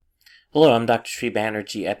Hello, I'm Dr. Sri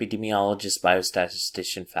Banerjee, epidemiologist,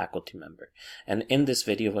 biostatistician, faculty member. And in this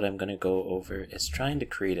video, what I'm going to go over is trying to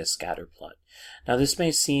create a scatter plot. Now, this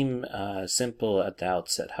may seem simple at the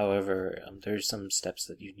outset. However, there's some steps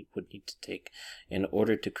that you would need to take in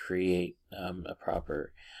order to create a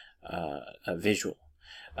proper visual.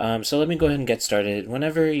 So let me go ahead and get started.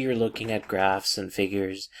 Whenever you're looking at graphs and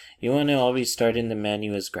figures, you want to always start in the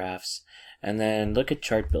menu as graphs, and then look at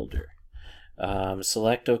Chart Builder.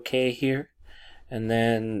 Select OK here, and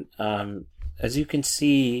then as you can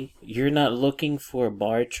see, you're not looking for a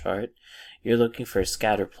bar chart, you're looking for a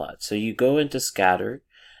scatter plot. So you go into scatter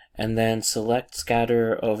and then select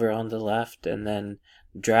scatter over on the left and then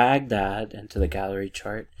drag that into the gallery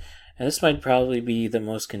chart. And this might probably be the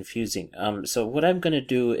most confusing. So what I'm going to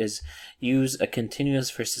do is use a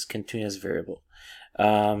continuous versus continuous variable.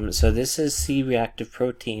 So this is C-reactive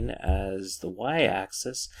protein as the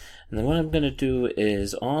y-axis, and then what I'm going to do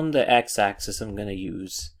is on the x-axis I'm going to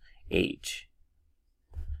use age.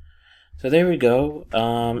 So there we go,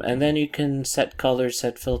 and then you can set color,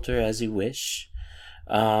 set filter as you wish,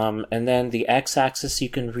 and then the x-axis you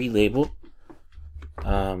can relabel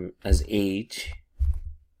as age,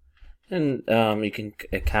 and you can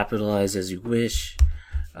capitalize as you wish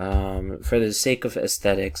for the sake of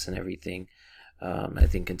aesthetics and everything. I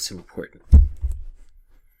think it's important.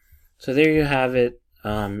 So there you have it.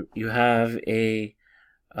 You have a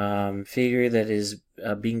figure that is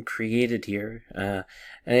being created here. And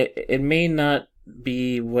it may not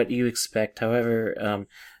be what you expect. However,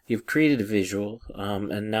 you've created a visual,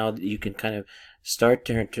 and now you can kind of start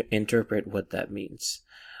to interpret what that means.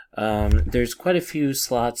 There's quite a few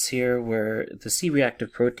slots here where the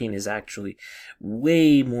C-reactive protein is actually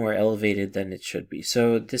way more elevated than it should be.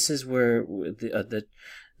 So this is where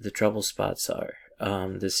the trouble spots are.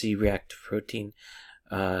 The C-reactive protein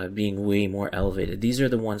being way more elevated. These are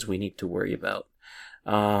the ones we need to worry about.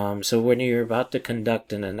 So when you're about to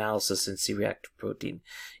conduct an analysis in C-reactive protein,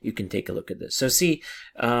 you can take a look at this. So see,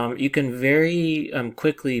 you can very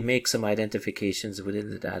quickly make some identifications within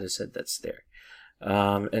the data set that's there.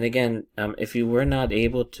 And again, if you were not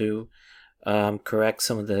able to correct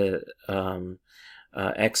some of the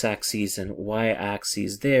x-axes and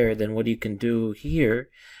y-axes there, then what you can do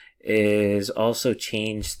here is also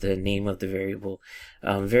change the name of the variable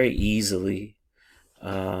very easily,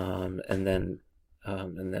 and then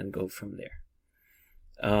go from there.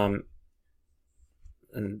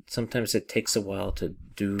 And sometimes it takes a while to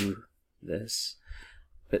do this,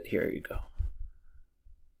 but here you go.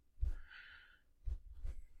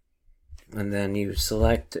 And then you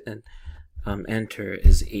select and enter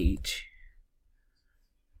as age.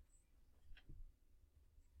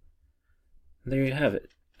 There you have it.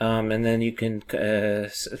 And then you can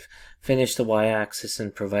finish the y-axis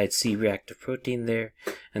and provide C-reactive protein there,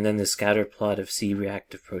 and then the scatter plot of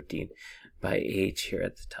C-reactive protein by age here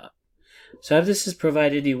at the top. So I hope this has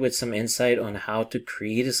provided you with some insight on how to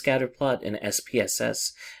create a scatter plot in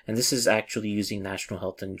SPSS, and this is actually using National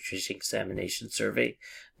Health and Nutrition Examination Survey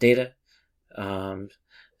data. I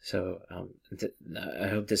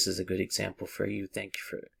hope this is a good example for you. Thank you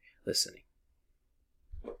for listening.